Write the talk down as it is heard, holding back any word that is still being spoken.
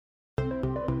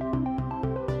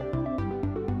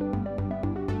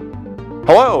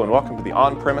Hello and welcome to the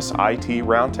On-Premise IT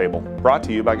Roundtable, brought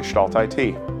to you by Gestalt IT,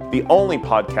 the only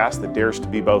podcast that dares to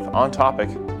be both on topic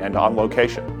and on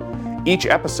location. Each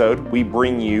episode, we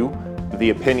bring you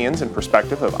the opinions and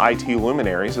perspective of IT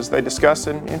luminaries as they discuss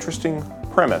an interesting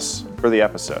premise for the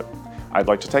episode. I'd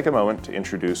like to take a moment to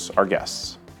introduce our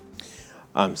guests.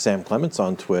 I'm Sam Clements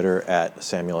on Twitter at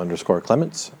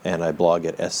Samuel_Clements, and I blog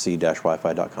at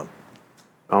sc-wifi.com.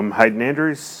 I'm Hayden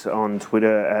Andrews on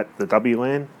Twitter at the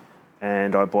WLAN,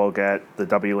 and I blog at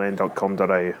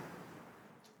thewlan.com.au.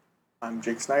 I'm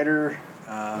Jake Snyder,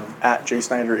 at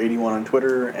jsnyder81 on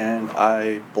Twitter, and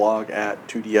I blog at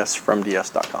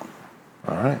 2dsfromds.com.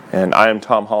 All right, and I am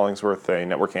Tom Hollingsworth, a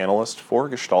network analyst for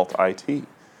Gestalt IT.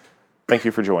 Thank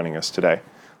you for joining us today.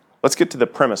 Let's get to the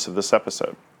premise of this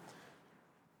episode.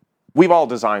 We've all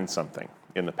designed something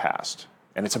in the past,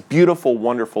 and it's a beautiful,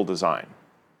 wonderful design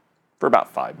for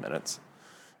about 5 minutes.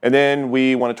 And then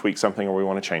we want to tweak something or we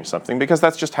want to change something because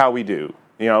that's just how we do.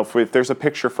 You know, if there's a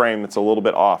picture frame that's a little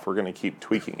bit off, we're going to keep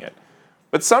tweaking it.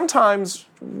 But sometimes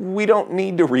we don't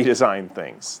need to redesign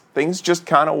things. Things just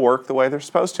kind of work the way they're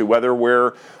supposed to, whether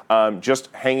we're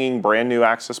just hanging brand new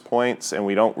access points and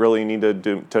we don't really need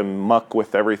to muck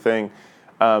with everything.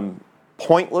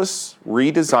 Pointless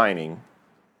redesigning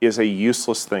is a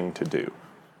useless thing to do.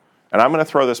 And I'm going to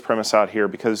throw this premise out here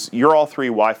because you're all three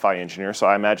Wi-Fi engineers, so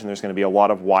I imagine there's going to be a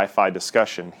lot of Wi-Fi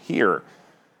discussion here.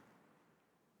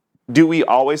 Do we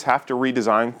always have to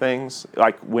redesign things,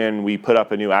 like when we put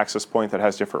up a new access point that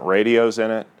has different radios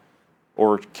in it?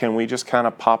 Or can we just kind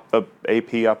of pop the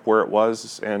AP up where it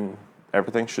was and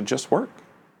everything should just work?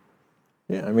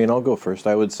 Yeah, I mean, I'll go first.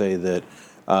 I would say that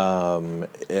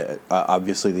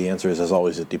obviously the answer is, as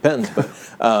always, it depends, but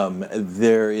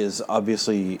there is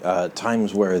obviously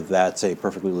times where that's a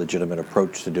perfectly legitimate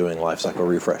approach to doing lifecycle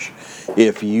refresh.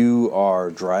 If you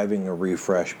are driving a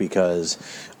refresh because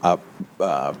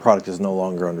product is no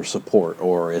longer under support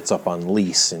or it's up on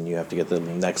lease and you have to get the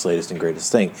next latest and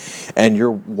greatest thing, and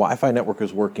your Wi-Fi network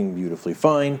is working beautifully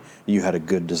fine, you had a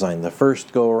good design the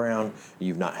first go around,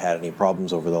 you've not had any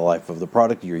problems over the life of the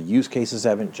product, your use cases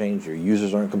haven't changed, your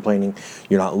users aren't complaining,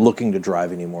 you're not looking to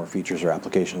drive any more features or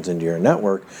applications into your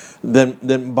network,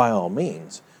 then by all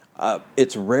means.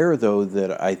 It's rare, though,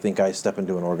 that I think I step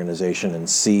into an organization and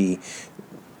see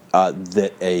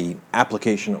that a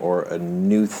application or a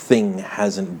new thing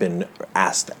hasn't been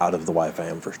asked out of the Wi-Fi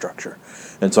infrastructure.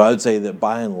 And so I would say that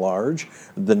by and large,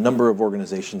 the number of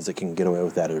organizations that can get away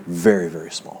with that are very,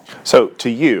 very small. So to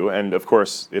you, and of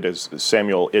course it is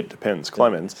Samuel, it depends,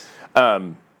 Clemens,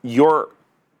 your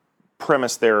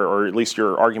premise there, or at least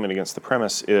your argument against the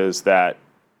premise, is that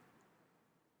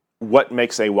what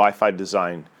makes a Wi-Fi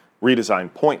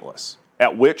redesign pointless?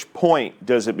 At which point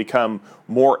does it become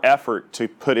more effort to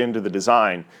put into the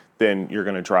design than you're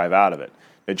going to drive out of it?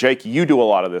 Now, Jake, you do a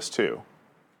lot of this too.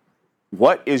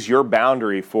 What is your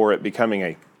boundary for it becoming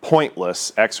a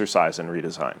pointless exercise in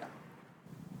redesign?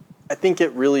 I think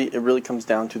it really comes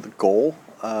down to the goal.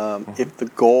 If the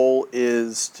goal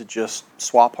is to just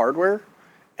swap hardware,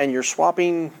 and you're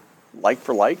swapping like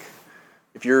for like,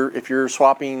 if you're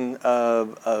swapping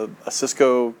a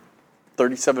Cisco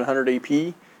 3700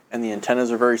 AP and the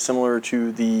antennas are very similar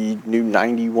to the new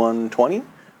 9120,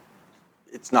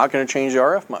 it's not going to change the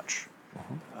RF much.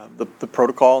 The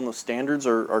protocol and the standards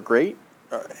are great,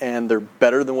 and they're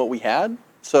better than what we had.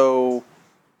 So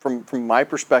from my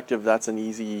perspective, that's an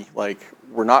easy,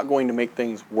 we're not going to make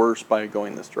things worse by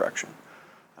going this direction.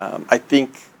 I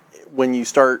think when you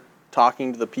start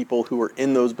talking to the people who are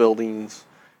in those buildings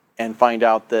and find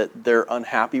out that they're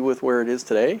unhappy with where it is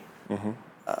today,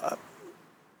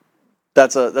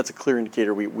 that's a clear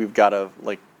indicator we've got to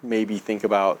maybe think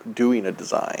about doing a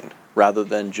design rather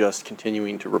than just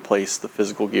continuing to replace the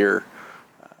physical gear.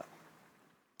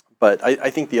 But I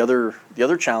think the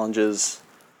other challenge is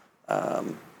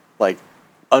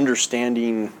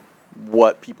understanding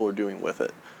what people are doing with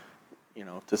it. You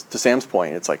know, to Sam's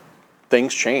point, it's like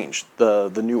things change. The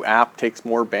new app takes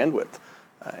more bandwidth,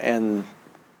 and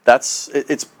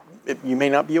you may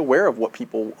not be aware of what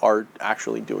people are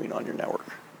actually doing on your network.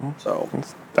 So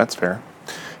that's fair.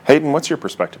 Hayden, what's your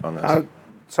perspective on this?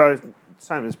 So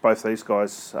same as both these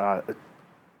guys. It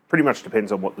pretty much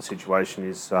depends on what the situation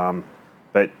is,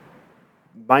 but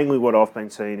mainly what I've been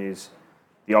seeing is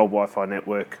the old Wi-Fi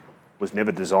network was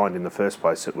never designed in the first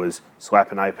place. It was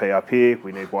slap an AP up here,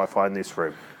 we need Wi-Fi in this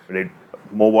room. We need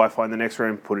more Wi-Fi in the next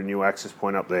room, put a new access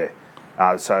point up there.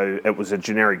 So it was a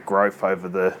generic growth over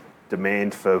the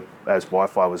demand for as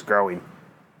Wi-Fi was growing.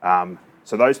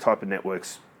 So those type of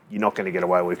networks, you're not going to get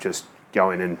away with just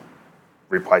going and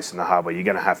replacing the hardware. You're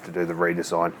going to have to do the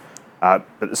redesign. But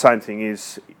the same thing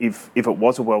is, if it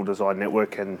was a well-designed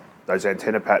network and those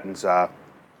antenna patterns are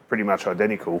pretty much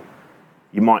identical,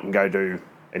 you mightn't go do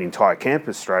an entire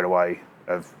campus straight away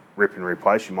of rip and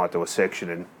replace. You might do a section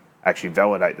and actually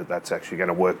validate that that's actually going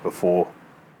to work before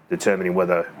determining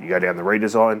whether you go down the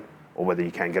redesign or whether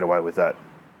you can get away with that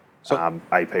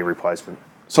AP replacement.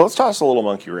 So let's toss a little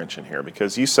monkey wrench in here,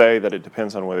 because you say that it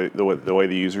depends on the way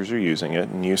the users are using it,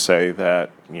 and you say that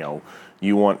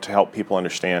you want to help people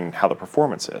understand how the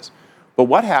performance is. But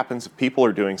what happens if people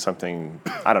are doing something,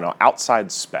 I don't know,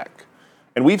 outside spec?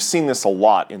 And we've seen this a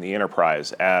lot in the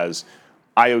enterprise as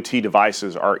IoT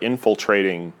devices are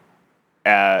infiltrating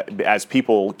as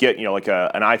people get, like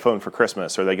an iPhone for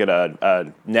Christmas, or they get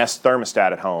a Nest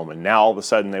thermostat at home, and now all of a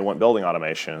sudden they want building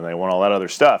automation and they want all that other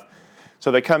stuff. So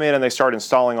they come in and they start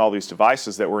installing all these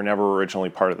devices that were never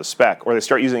originally part of the spec, or they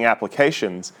start using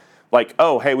applications like,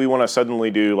 oh, hey, we want to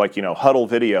suddenly do huddle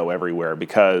video everywhere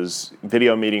because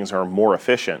video meetings are more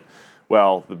efficient.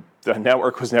 Well, the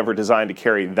network was never designed to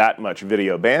carry that much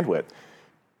video bandwidth.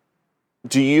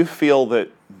 Do you feel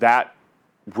that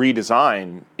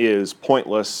redesign is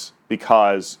pointless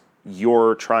because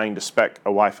you're trying to spec a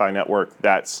Wi-Fi network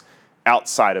that's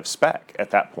outside of spec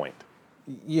at that point?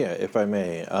 Yeah, if I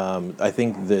may, I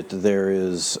think that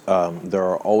there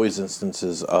are always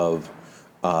instances of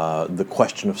the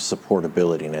question of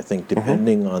supportability, and I think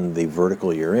depending on the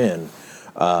vertical you're in,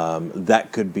 that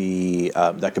could be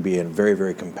a very,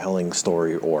 very compelling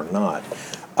story or not.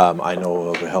 I know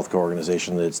of a healthcare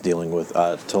organization that's dealing with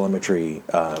telemetry,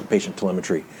 patient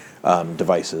telemetry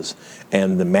devices,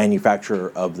 and the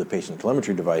manufacturer of the patient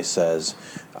telemetry device says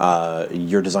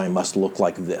your design must look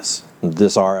like this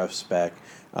RF spec,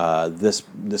 this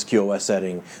QoS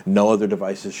setting. No other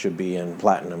devices should be in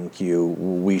Platinum Q.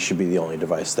 We should be the only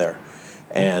device there.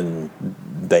 And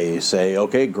they say,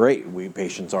 okay, great,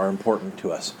 patients are important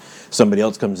to us. Somebody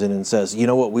else comes in and says, you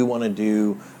know what, we want to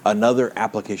do another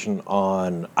application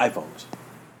on iPhones.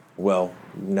 Well,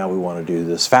 now we want to do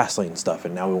this fast lane stuff,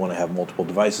 and now we want to have multiple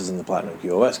devices in the Platinum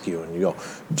QoS queue. And you go,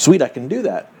 sweet, I can do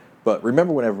that. But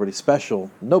remember, when everybody's special,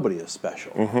 nobody is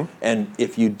special. And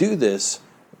if you do this,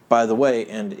 by the way,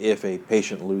 and if a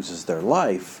patient loses their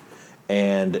life,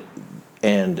 and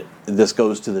this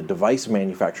goes to the device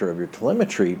manufacturer of your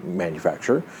telemetry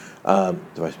manufacturer, they're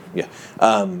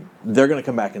going to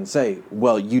come back and say,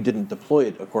 well, you didn't deploy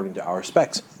it according to our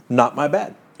specs. Not my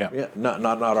bad. Yeah,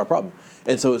 not our problem.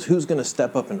 And so it's who's going to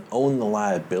step up and own the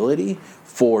liability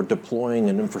for deploying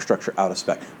an infrastructure out of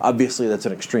spec. Obviously, that's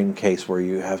an extreme case where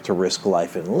you have to risk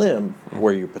life and limb,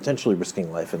 where you're potentially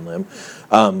risking life and limb.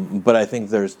 But I think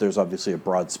there's obviously a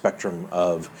broad spectrum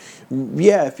of,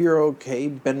 if you're okay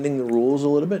bending the rules a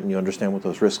little bit and you understand what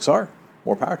those risks are,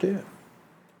 more power to you.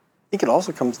 I think it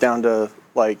also comes down to,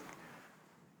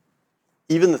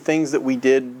 even the things that we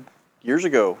did years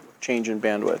ago, change in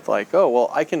bandwidth.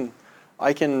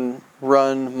 I can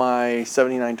run my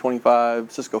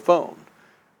 7925 Cisco phone.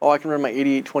 Oh, I can run my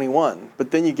 8821. But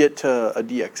then you get to a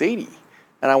DX80,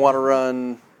 and I want to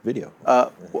run video.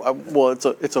 Well,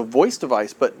 it's a voice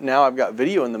device, but now I've got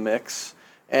video in the mix.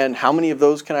 And how many of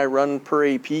those can I run per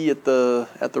AP at the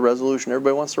resolution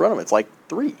everybody wants to run them? It's like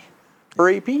 3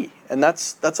 per AP, and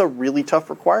that's a really tough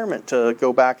requirement to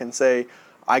go back and say,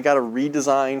 I got to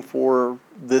redesign for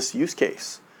this use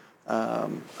case.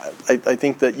 I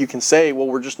think that you can say, well,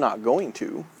 we're just not going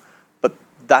to, but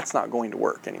that's not going to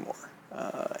work anymore.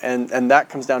 And that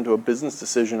comes down to a business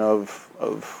decision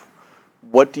of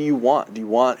what do you want? Do you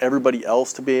want everybody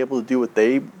else to be able to do what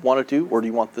they want to do, or do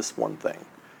you want this one thing?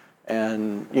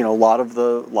 And a lot of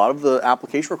the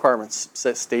application requirements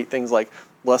state things like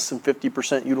less than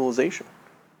 50% utilization.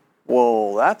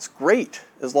 Well, that's great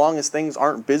as long as things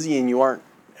aren't busy and you aren't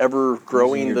ever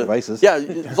growing your devices. Yeah,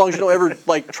 as long as you don't ever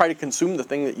try to consume the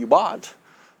thing that you bought.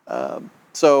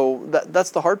 So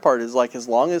that's the hard part, is as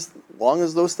long as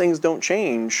those things don't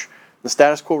change, the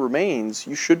status quo remains,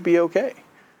 you should be okay.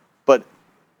 But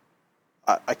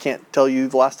I can't tell you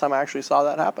the last time I actually saw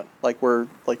that happen. Where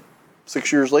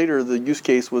 6 years later, the use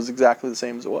case was exactly the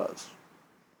same as it was.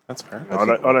 That's fair. I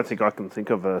don't think I can think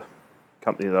of a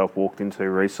company that I've walked into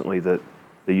recently that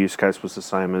the use case was the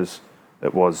same as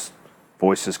it was.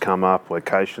 Voices come up,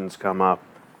 locations come up,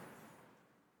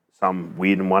 some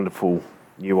weird and wonderful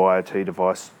new IoT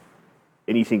device.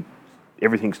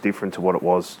 Everything's different to what it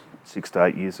was 6 to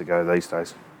 8 years ago these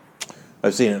days.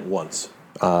 I've seen it once.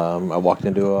 I walked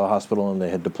into a hospital and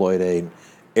they had deployed an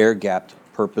air-gapped,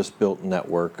 purpose-built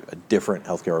network, a different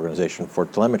healthcare organization for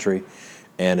telemetry,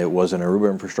 and it was an Aruba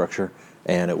infrastructure,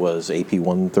 and it was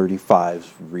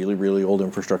AP135s, really, really old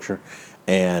infrastructure,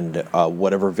 and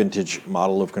whatever vintage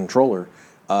model of controller,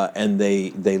 and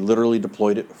they literally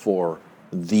deployed it for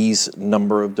these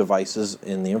number of devices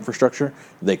in the infrastructure.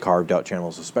 They carved out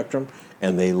channels of spectrum,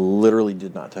 and they literally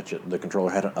did not touch it. The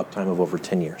controller had an uptime of over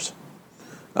 10 years.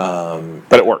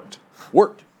 But it worked.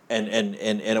 Worked. And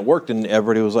it worked, and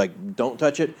everybody was like, don't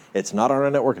touch it. It's not on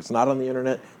our network. It's not on the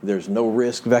internet. There's no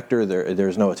risk vector.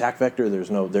 There's no attack vector.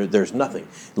 There's nothing.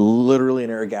 Literally an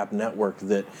air-gapped network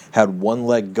that had one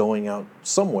leg going out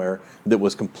somewhere that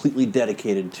was completely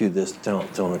dedicated to this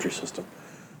telemetry system.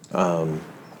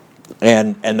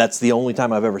 And that's the only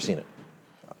time I've ever seen it.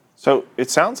 So it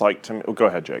sounds like to me. Oh, go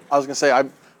ahead, Jake. I was going to say,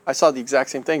 I saw the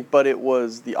exact same thing, but it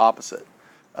was the opposite.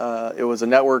 It was a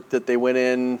network that they went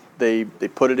in, they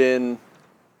put it in,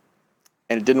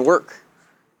 and it didn't work.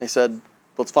 They said,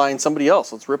 let's find somebody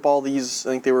else. Let's rip all these,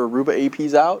 I think they were Aruba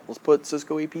APs out. Let's put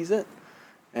Cisco APs in.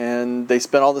 And they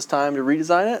spent all this time to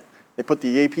redesign it. They put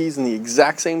the APs in the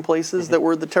exact same places that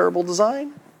were the terrible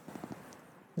design.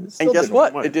 And guess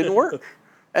what? It didn't work.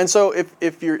 And so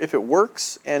if it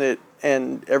works and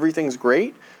everything's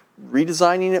great,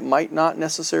 redesigning it might not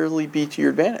necessarily be to your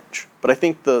advantage. But I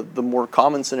think the more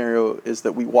common scenario is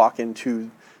that we walk into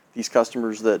these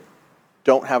customers that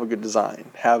don't have a good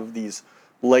design, have these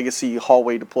legacy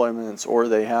hallway deployments, or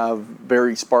they have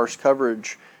very sparse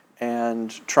coverage,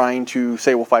 and trying to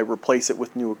say, well, if I replace it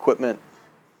with new equipment,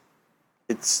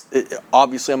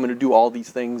 obviously I'm going to do all these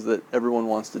things that everyone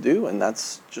wants to do, and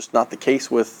that's just not the case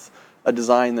with a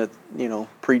design that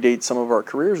predates some of our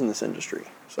careers in this industry.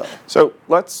 So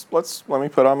let me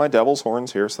put on my devil's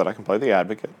horns here so that I can play the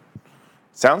advocate.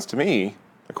 Sounds to me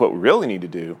like what we really need to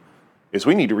do is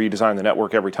we need to redesign the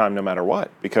network every time, no matter what,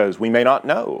 because we may not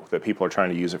know that people are trying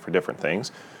to use it for different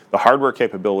things. The hardware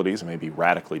capabilities may be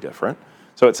radically different.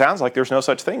 So it sounds like there's no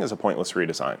such thing as a pointless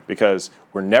redesign, because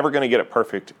we're never going to get it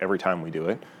perfect every time we do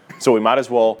it. So we might as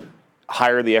well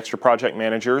hire the extra project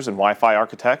managers and Wi-Fi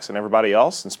architects and everybody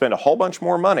else and spend a whole bunch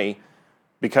more money,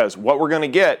 because what we're going to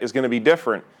get is going to be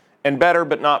different and better,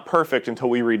 but not perfect until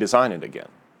we redesign it again.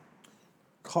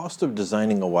 Cost of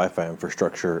designing a Wi-Fi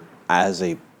infrastructure as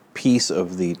a piece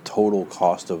of the total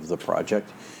cost of the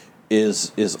project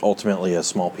is ultimately a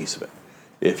small piece of it.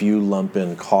 If you lump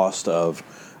in cost of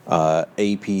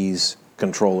APs,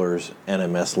 controllers,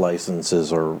 NMS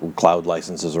licenses or cloud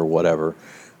licenses or whatever,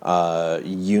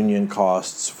 union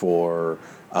costs for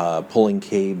pulling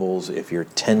cables, if you're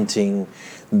tenting,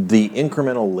 the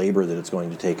incremental labor that it's going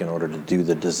to take in order to do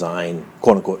the design,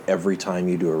 quote unquote, every time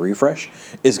you do a refresh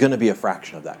is going to be a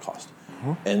fraction of that cost.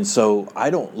 Mm-hmm. And so I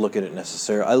don't look at it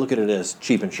necessarily, I look at it as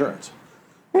cheap insurance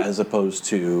as opposed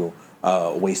to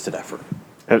wasted effort.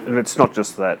 And it's not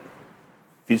just that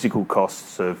physical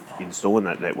costs of installing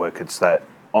that network, it's that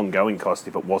ongoing cost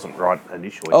if it wasn't right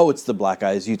initially. Oh, it's the black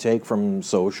eyes you take from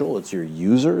social. It's your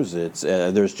users. It's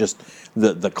there's just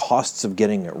the costs of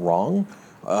getting it wrong.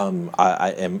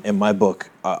 In my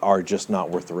book, are just not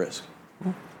worth the risk.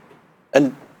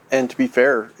 And to be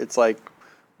fair, it's like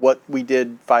what we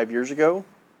did 5 years ago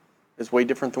is way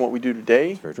different than what we do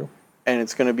today. That's very true. And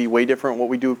it's going to be way different what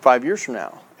we do 5 years from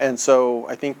now. And so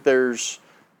I think there's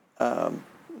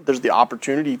the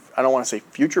opportunity. I don't want to say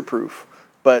future-proof,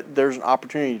 but there's an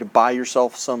opportunity to buy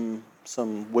yourself some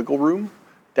wiggle room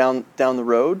down the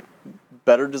road.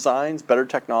 Better designs, better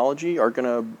technology are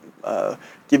going to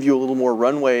give you a little more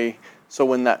runway. So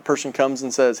when that person comes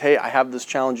and says, "Hey, I have this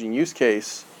challenging use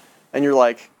case," and you're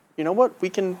like, "You know what? We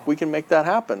can make that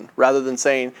happen," rather than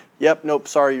saying, "Yep, nope,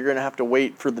 sorry, you're going to have to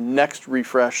wait for the next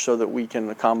refresh so that we can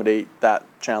accommodate that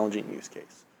challenging use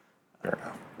case." Fair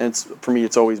enough. And for me,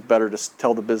 it's always better to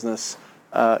tell the business,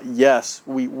 yes,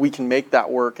 we can make that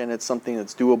work, and it's something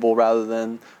that's doable, rather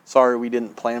than, sorry, we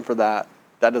didn't plan for that.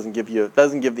 That doesn't give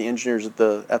the engineers at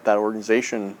that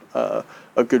organization a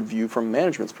good view from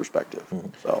management's perspective. Mm-hmm.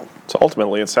 So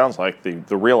ultimately, it sounds like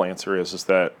the real answer is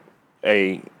that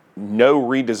a no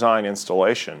redesign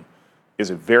installation is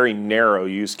a very narrow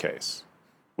use case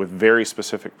with very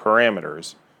specific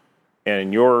parameters,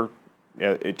 and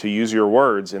to use your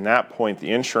words, in that point,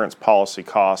 the insurance policy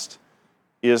cost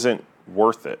isn't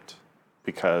worth it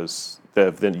because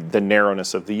the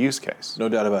narrowness of the use case. No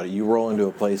doubt about it. You roll into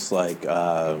a place like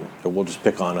we'll just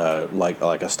pick on a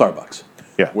Starbucks,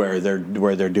 yeah, where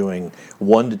they're doing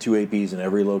 1 to 2 APs in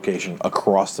every location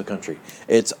across the country.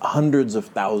 It's hundreds of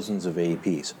thousands of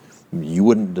APs. You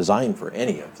wouldn't design for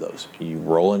any of those. You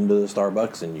roll into the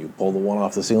Starbucks and you pull the one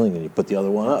off the ceiling and you put the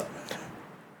other one up,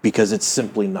 because it's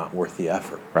simply not worth the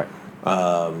effort. Right.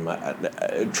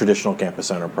 Traditional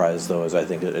campus enterprise, though, is, I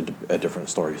think, a different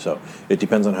story. So it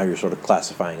depends on how you're sort of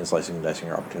classifying and slicing and dicing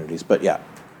your opportunities. But yeah,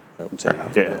 I would say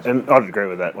yeah, and I'd agree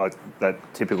with that. Like that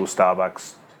typical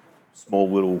Starbucks, small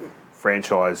little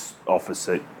franchise office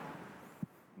that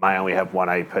may only have one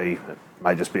AP, it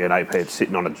may just be an AP that's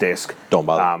sitting on a desk. Don't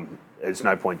bother. There's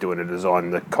no point doing a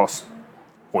design. The cost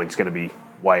point's going to be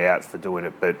way out for doing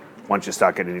it. But once you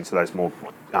start getting into those more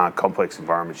complex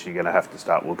environments, you're going to have to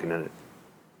start looking at it.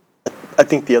 I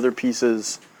think the other piece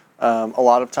is a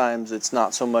lot of times it's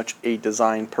not so much a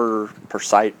design per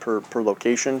site, per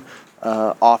location.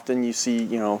 Often you see,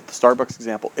 the Starbucks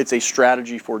example, it's a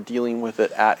strategy for dealing with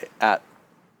it at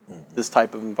this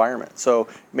type of environment. So it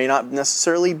may not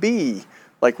necessarily be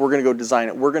like we're going to go design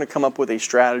it. We're going to come up with a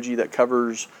strategy that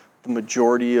covers the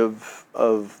majority of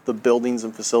the buildings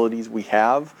and facilities we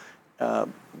have.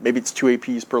 Maybe it's 2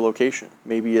 APs per location.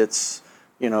 Maybe it's,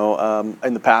 in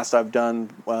the past I've done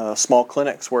small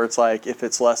clinics where it's like if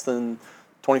it's less than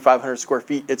 2,500 square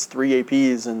feet, it's 3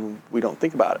 APs and we don't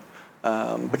think about it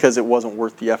because it wasn't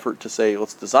worth the effort to say,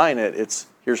 let's design it. It's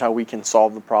here's how we can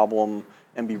solve the problem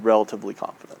and be relatively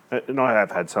confident. And I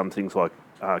have had some things like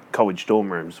college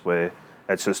dorm rooms where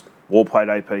it's just wall plate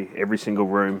AP, every single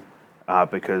room,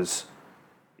 because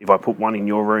if I put one in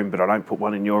your room but I don't put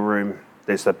one in your room,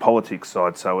 there's the politics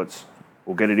side, so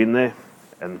we'll get it in there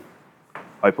and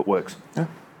hope it works. Yeah,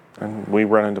 and we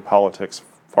run into politics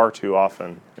far too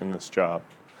often in this job.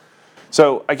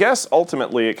 So I guess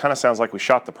ultimately it kind of sounds like we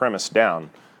shot the premise down,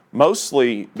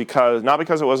 mostly not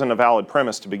because it wasn't a valid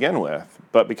premise to begin with,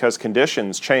 but because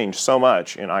conditions change so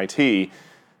much in IT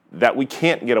that we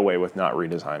can't get away with not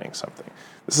redesigning something.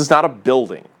 This is not a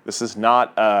building. This is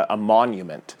not a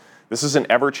monument. This is an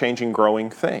ever-changing, growing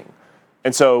thing.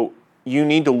 And so you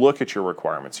need to look at your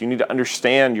requirements. You need to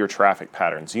understand your traffic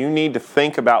patterns. You need to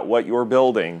think about what you're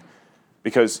building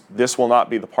because this will not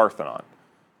be the Parthenon.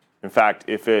 In fact,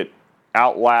 if it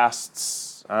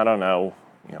outlasts,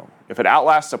 if it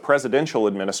outlasts a presidential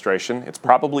administration, it's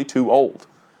probably too old.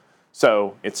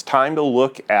 So it's time to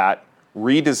look at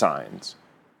redesigns,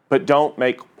 but don't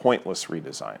make pointless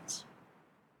redesigns.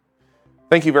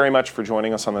 Thank you very much for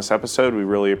joining us on this episode. We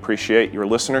really appreciate your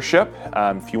listenership.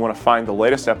 If you want to find the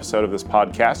latest episode of this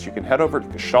podcast, you can head over to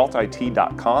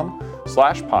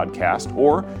gestaltit.com/podcast,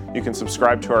 or you can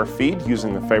subscribe to our feed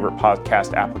using the favorite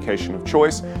podcast application of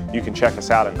choice. You can check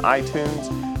us out on iTunes.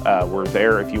 We're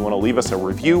there if you want to leave us a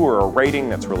review or a rating.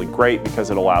 That's really great because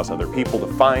it allows other people to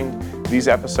find these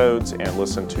episodes and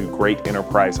listen to great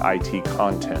enterprise IT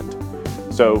content.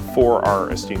 So for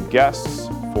our esteemed guests,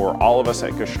 for all of us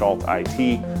at Gestalt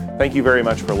IT, thank you very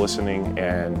much for listening,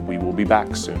 and we will be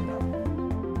back soon.